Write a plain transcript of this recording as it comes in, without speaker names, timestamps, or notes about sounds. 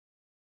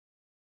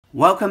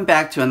Welcome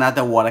back to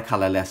another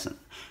watercolor lesson.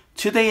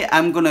 Today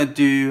I'm going to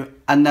do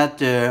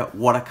another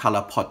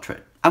watercolor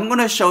portrait. I'm going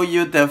to show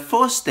you the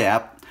first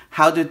step,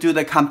 how to do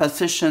the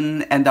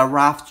composition and the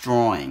rough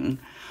drawing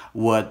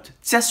with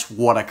just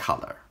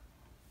watercolor.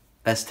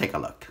 Let's take a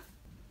look.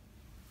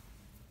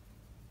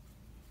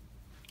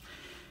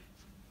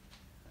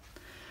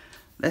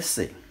 Let's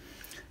see.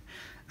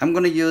 I'm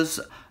going to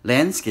use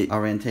landscape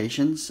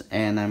orientations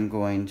and I'm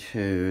going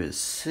to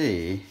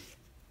see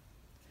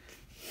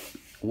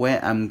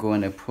where I'm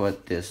going to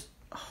put this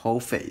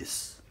whole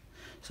face.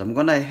 So I'm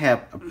going to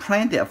have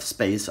plenty of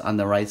space on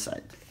the right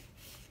side.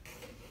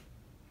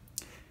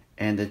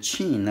 And the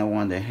chin, I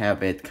want to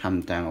have it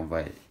come down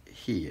over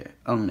here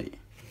only,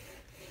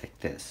 like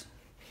this.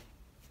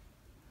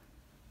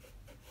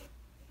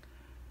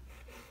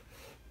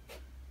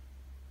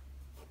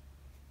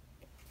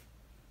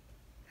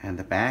 And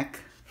the back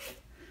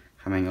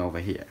coming over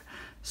here.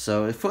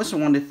 So first I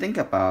want to think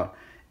about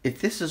if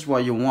this is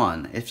what you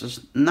want. If it's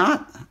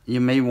not,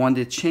 you may want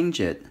to change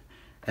it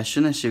as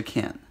soon as you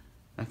can.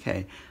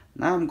 Okay,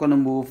 now I'm going to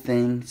move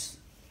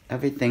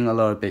everything a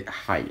little bit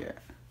higher.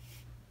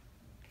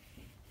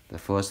 The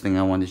first thing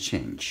I want to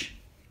change,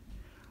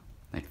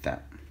 like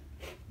that.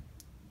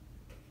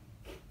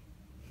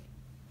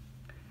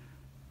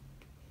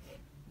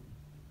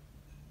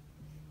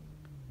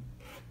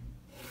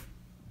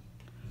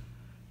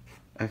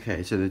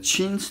 Okay, so the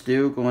chin's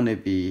still going to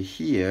be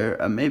here,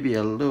 or maybe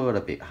a little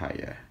bit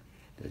higher.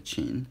 The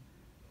chin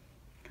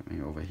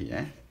coming over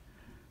here.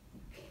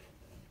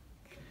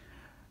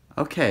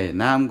 Okay,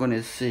 now I'm going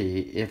to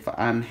see if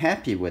I'm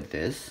happy with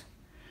this.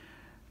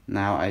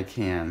 Now I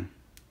can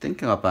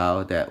think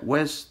about that.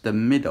 Where's the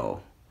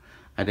middle?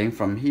 I think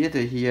from here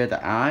to here,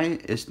 the eye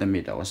is the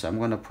middle. So I'm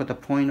going to put a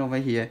point over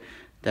here.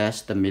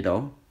 That's the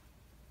middle.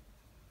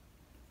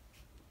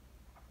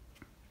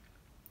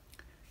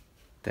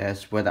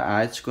 That's where the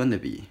eye is going to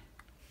be.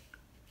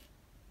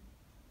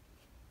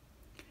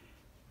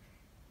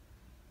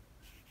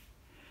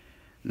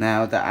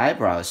 Now the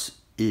eyebrows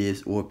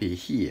will be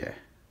here.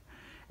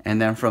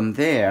 And then from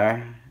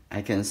there,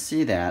 I can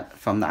see that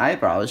from the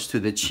eyebrows to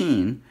the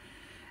chin,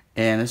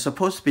 and it's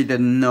supposed to be the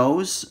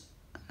nose,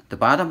 the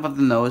bottom of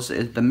the nose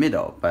is the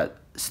middle, but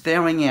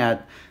staring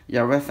at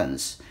your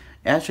reference,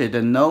 actually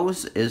the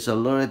nose is a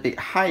little bit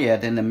higher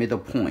than the middle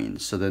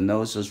point, so the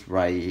nose is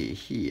right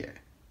here.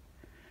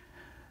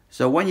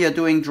 So when you're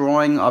doing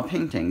drawing or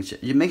paintings,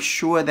 you make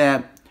sure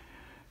that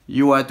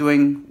you are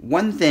doing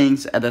one thing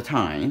at a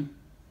time.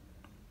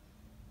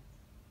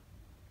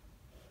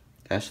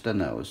 That's the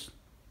nose.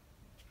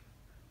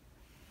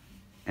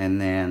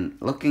 And then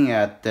looking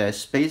at the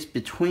space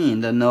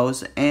between the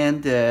nose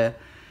and the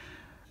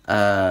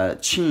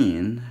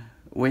chin,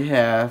 we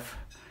have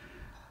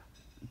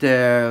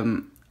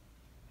the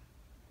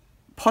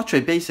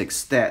portrait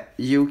basics that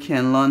you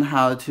can learn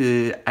how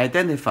to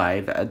identify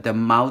the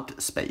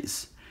mouth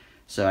space.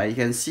 So you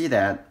can see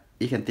that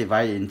you can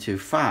divide it into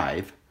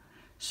 5.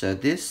 So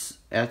this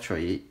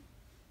actually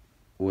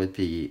would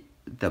be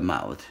the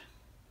mouth.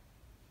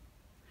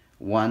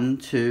 1,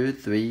 2,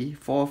 3,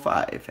 4,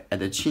 5. At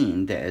the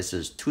chin, there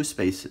is 2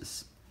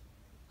 spaces.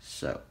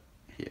 So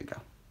here you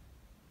go.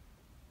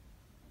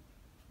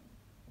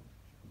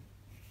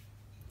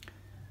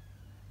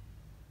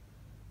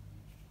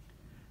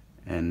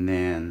 And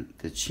then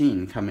the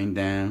chin coming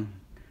down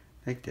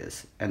like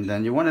this. And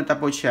then you want to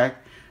double check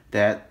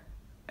that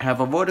have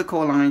a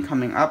vertical line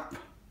coming up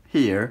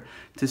here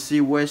to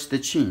see where's the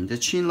chin. The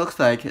chin looks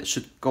like it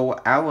should go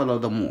out a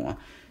little more.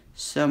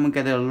 So I'm going to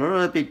get it a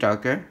little bit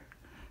darker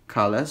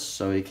colors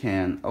so we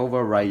can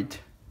overwrite.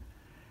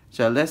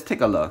 So let's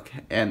take a look.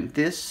 And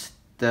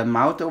the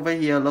mouth over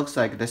here looks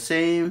like the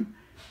same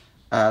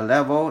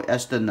level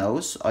as the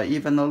nose, or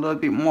even a little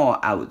bit more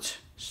out.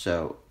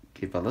 So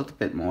give a little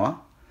bit more.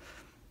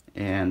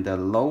 And the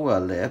lower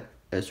lip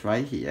is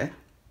right here.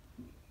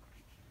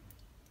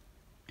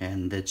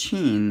 And the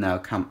chin now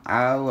come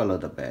out a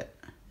little bit,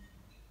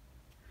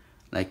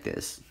 like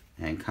this,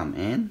 and come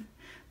in.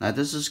 Now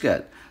this is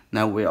good.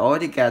 Now we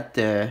already got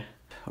the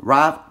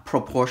rough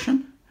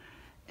proportion,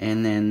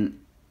 and then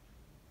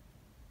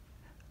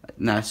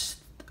now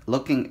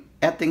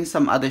adding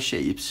some other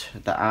shapes.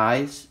 The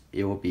eyes,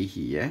 it will be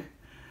here.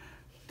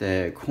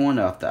 The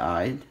corner of the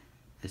eye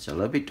is a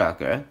little bit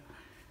darker.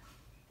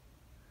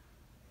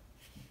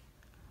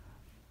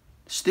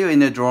 Still in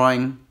the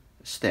drawing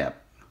step.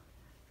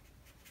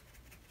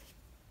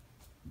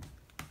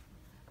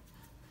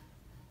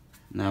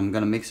 Now I'm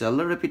gonna mix a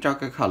little bit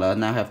darker color.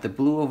 Now I have the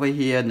blue over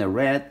here and the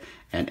red,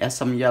 and add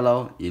some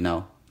yellow. You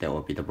know, that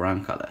will be the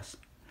brown colors.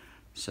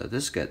 So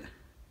this is good.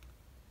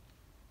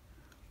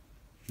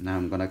 Now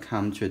I'm gonna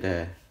come to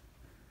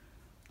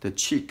the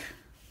cheek.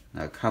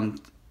 Now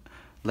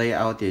lay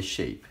out this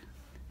shape.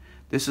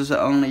 This is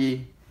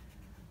only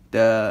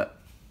the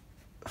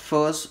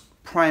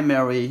first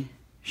primary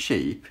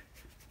shape,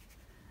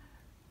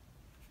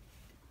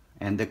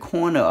 and the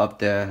corner of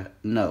the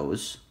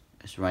nose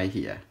is right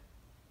here.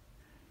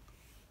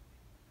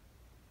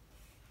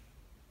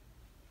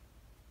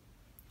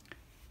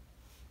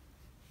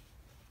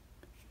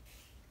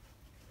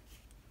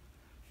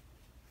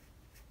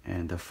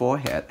 And the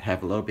forehead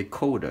have a little bit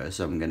colder,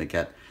 so I'm gonna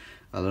get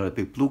a little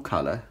bit blue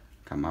color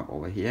come up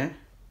over here.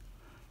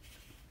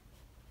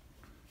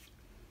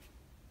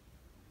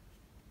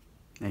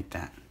 Like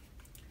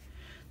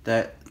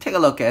that. Take a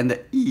look at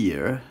the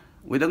ear.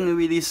 We don't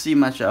really see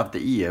much of the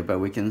ear, but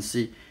we can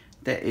see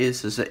there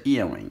is an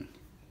earring.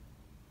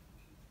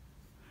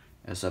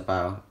 It's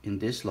about in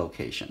this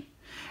location.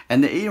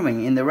 And the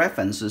earring in the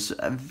reference is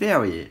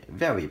very,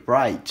 very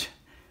bright.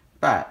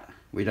 But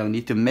we don't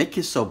need to make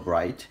it so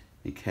bright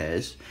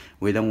because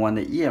we don't want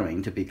the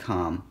earring to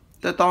become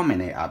the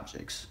dominant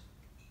objects.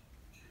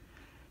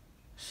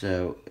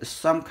 So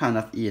some kind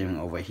of earring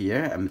over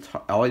here. I'm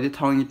already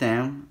toning it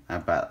down,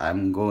 but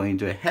I'm going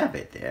to have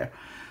it there,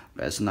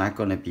 but it's not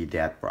going to be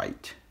that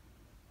bright.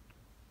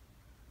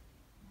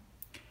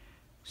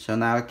 So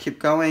now keep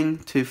going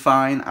to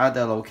find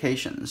other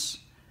locations.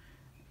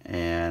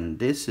 And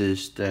this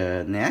is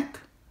the neck.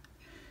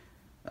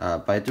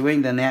 By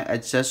doing the neck,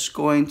 I'm just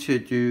going to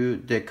do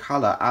the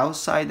color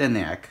outside the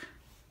neck.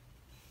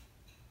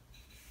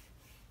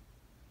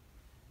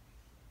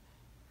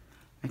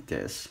 Like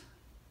this.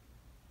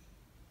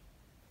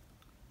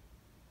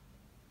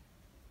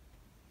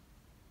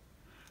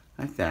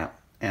 Like that.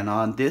 And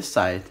on this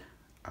side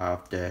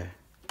of the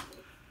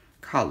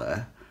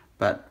color,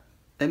 but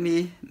let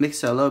me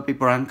mix a little bit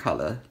brown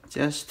color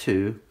just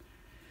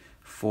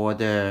for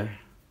the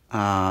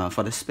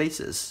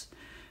spaces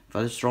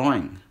for this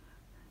drawing.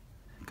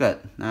 Good.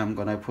 Now I'm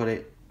gonna put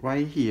it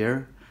right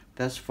here.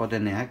 That's for the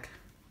neck,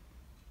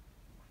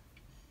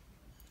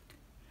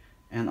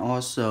 and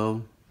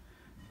also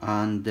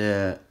on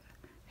the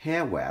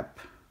hair web.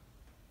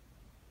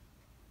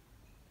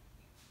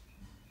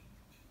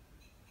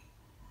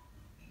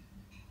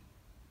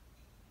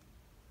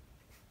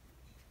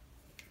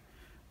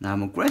 Now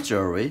I'm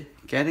gradually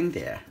getting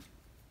there.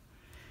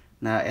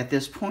 Now at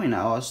this point,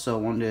 I also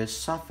want to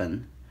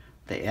soften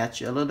the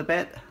edge a little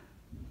bit.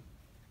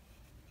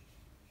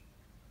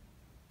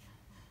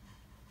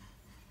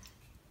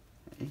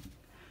 Okay.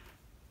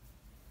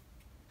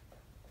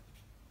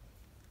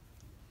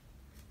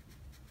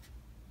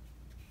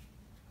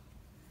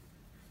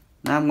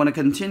 Now I'm going to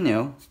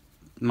continue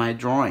my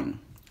drawing.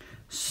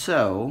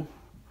 So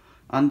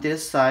on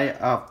this side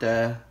of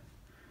the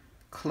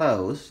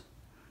clothes,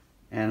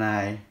 and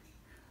I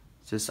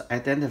just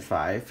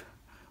identify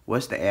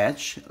where's the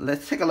edge.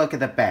 Let's take a look at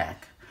the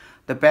back.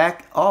 The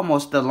back,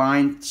 almost the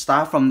line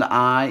start from the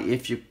eye.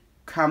 If you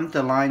come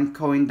the line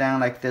going down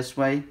like this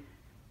way,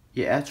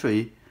 you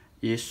actually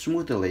is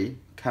smoothly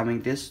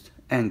coming this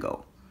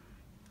angle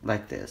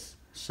like this.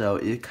 So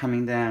it's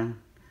coming down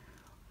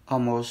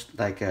almost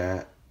like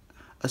a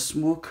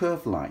smooth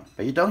curved line.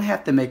 But you don't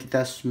have to make it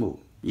that smooth.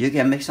 You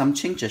can make some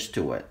changes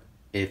to it.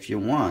 If you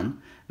want,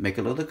 make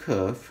a little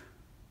curve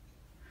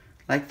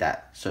like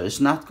that, so it's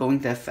not going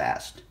that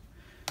fast.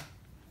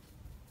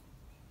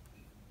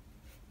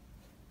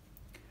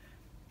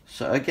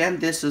 So again,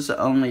 this is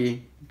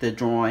only the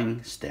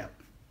drawing step.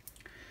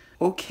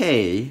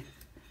 Okay,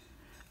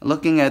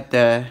 looking at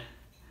the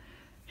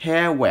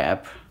hair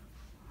web,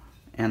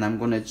 and I'm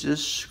going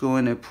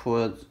to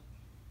put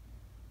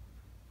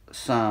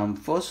some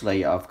first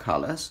layer of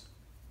colors,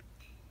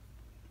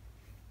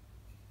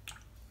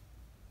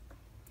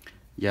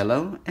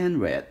 yellow and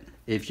red.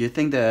 If you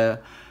think the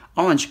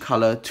orange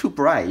color too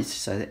bright,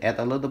 so add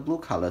a little blue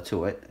color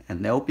to it,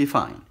 and they'll be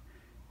fine.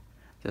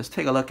 Just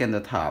take a look at the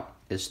top.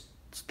 It's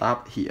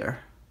stop here,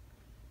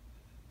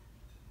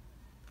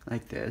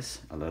 like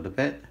this, a little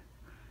bit.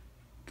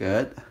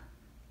 Good.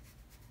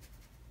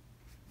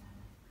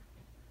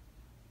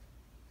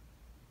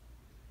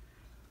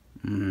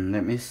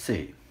 Let me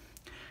see.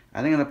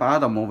 I think at the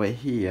bottom over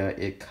here,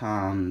 it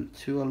comes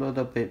to a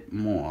little bit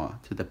more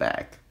to the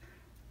back,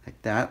 like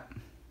that,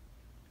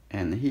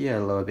 and here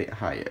a little bit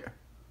higher.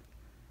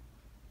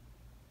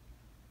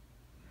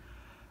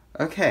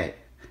 Okay,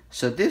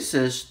 so this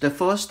is the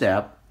first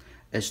step,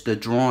 is the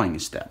drawing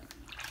step.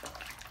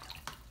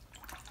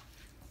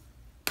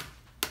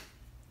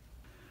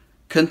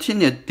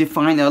 Continue to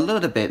define a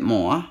little bit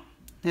more.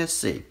 Let's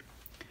see.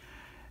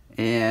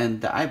 And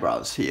the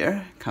eyebrows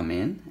here come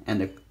in, and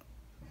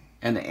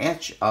the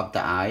edge of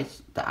the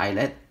eyes, the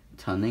eyelid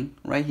turning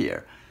right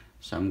here.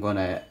 So I'm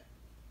gonna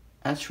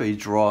actually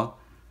draw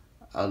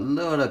a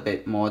little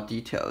bit more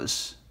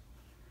details.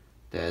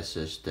 This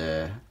is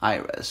the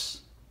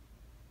iris.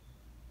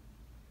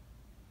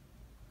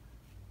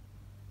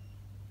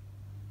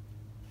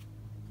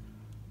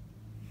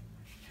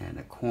 And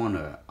the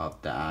corner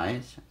of the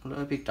eyes a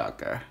little bit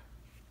darker.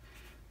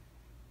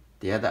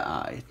 The other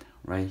eye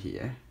right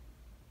here.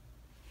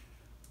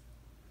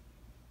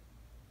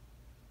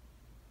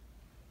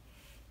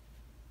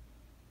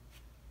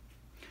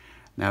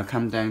 Now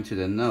come down to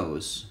the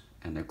nose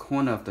and the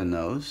corner of the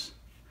nose.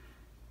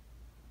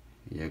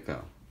 Here you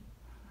go.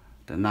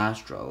 The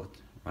nostril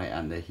right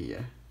under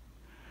here.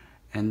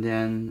 And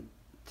then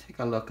take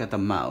a look at the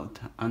mouth.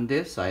 On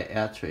this side,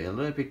 actually a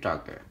little bit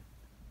darker,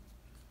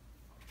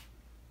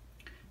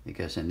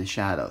 because in the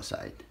shadow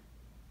side.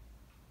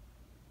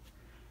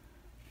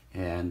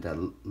 And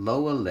the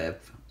lower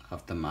lip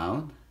of the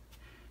mouth.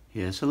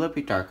 Here's a little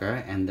bit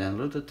darker, and then a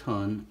little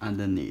tone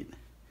underneath.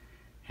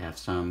 Have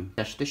some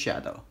catch the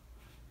shadow.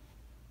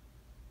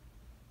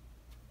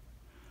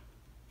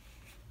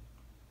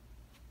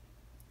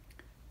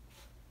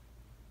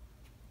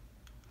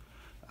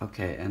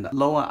 Okay, and the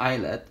lower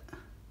eyelid,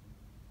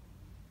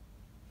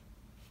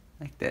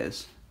 like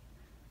this.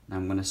 Now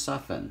I'm going to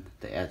soften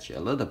the edge a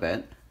little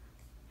bit.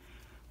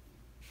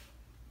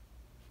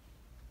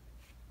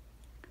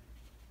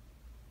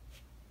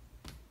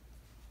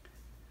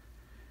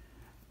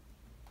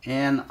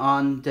 And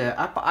on the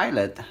upper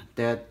eyelid,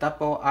 the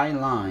double eye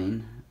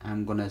line,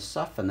 I'm going to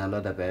soften a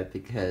little bit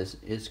because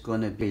it's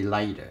going to be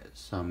lighter.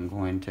 So I'm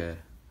going to,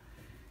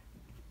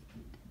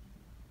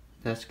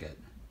 that's good.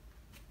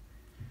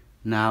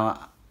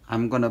 Now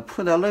I'm going to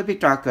put a little bit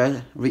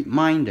darker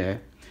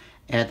reminder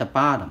at the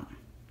bottom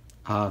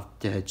of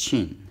the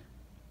chin.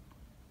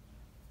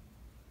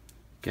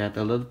 Get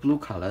a little blue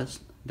colors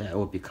that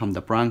will become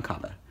the brown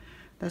color.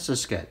 That's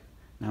just good.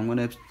 Now I'm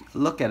going to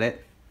look at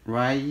it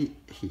right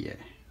here.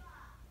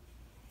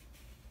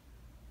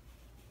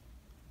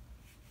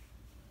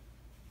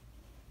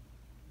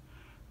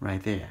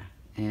 Right there.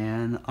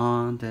 And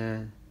on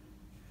the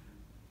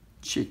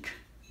cheek.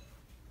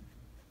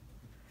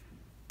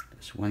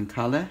 There's one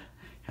color.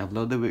 Have a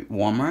little bit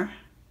warmer.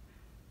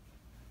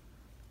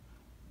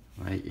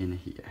 Right in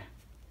here.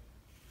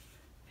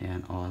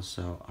 And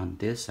also on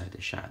this side,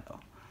 the shadow.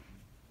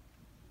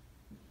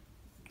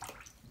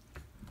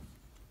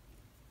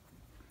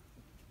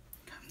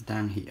 Come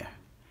down here.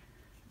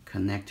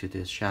 Connect to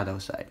this shadow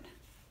side.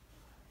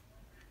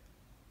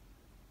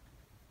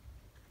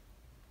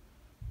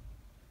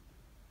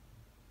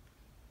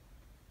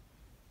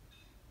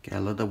 Get a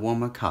little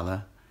warmer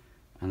color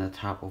on the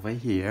top over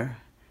here.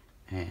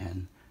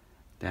 And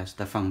that's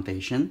the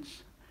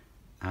foundations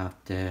of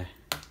the.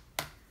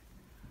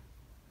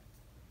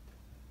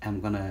 I'm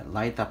gonna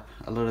light up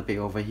a little bit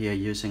over here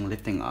using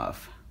lifting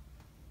off.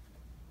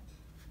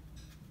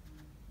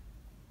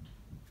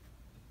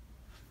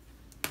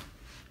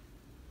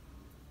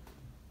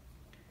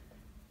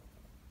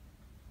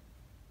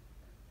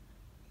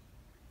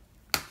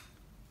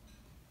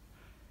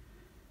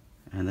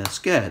 And that's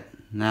good.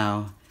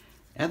 Now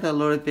add a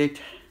little bit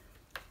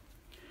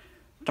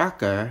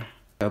darker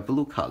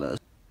blue colors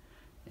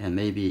and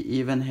maybe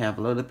even have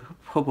a little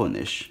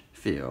purplish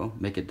feel,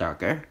 make it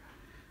darker.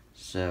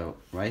 So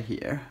right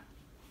here.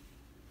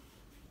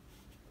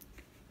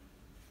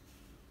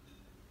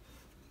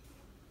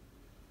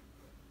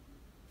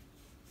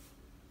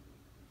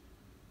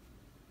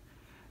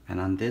 And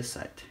on this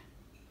side.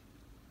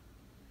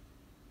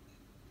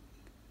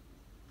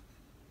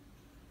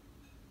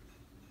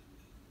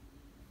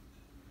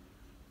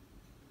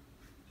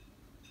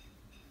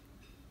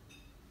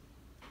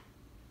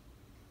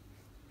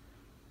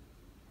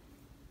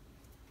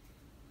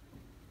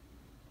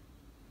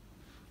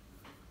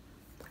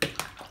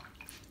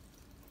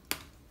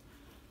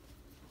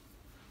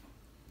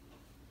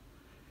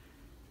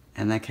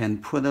 And I can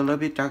put a little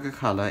bit darker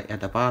color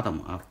at the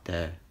bottom of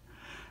the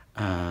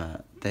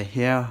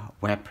hair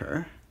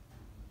wrapper.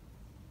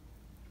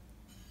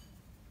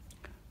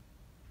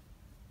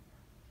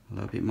 A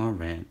little bit more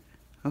red.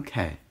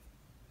 Okay.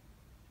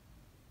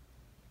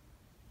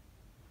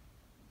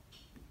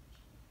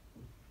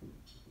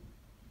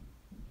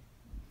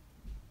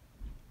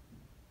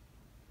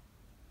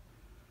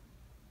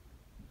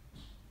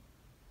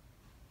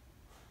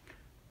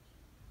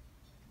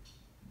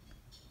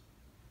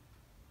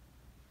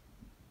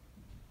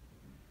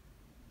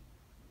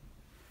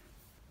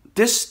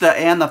 This is the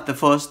end of the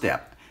first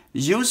step.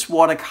 Use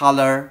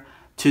watercolor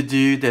to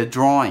do the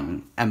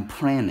drawing and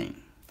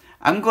planning.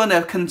 I'm going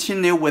to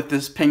continue with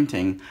this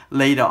painting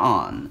later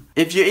on.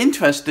 If you're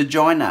interested,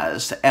 join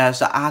us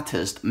as an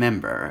artist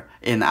member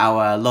in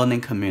our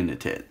learning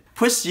community.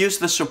 Please use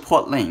the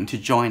support link to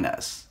join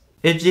us.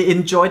 If you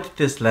enjoyed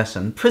this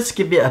lesson, please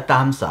give it a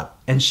thumbs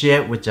up and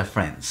share it with your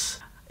friends.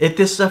 If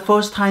this is the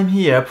first time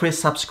here, please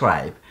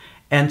subscribe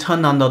and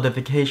turn on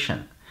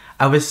notification.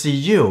 I will see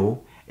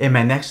you in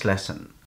my next lesson.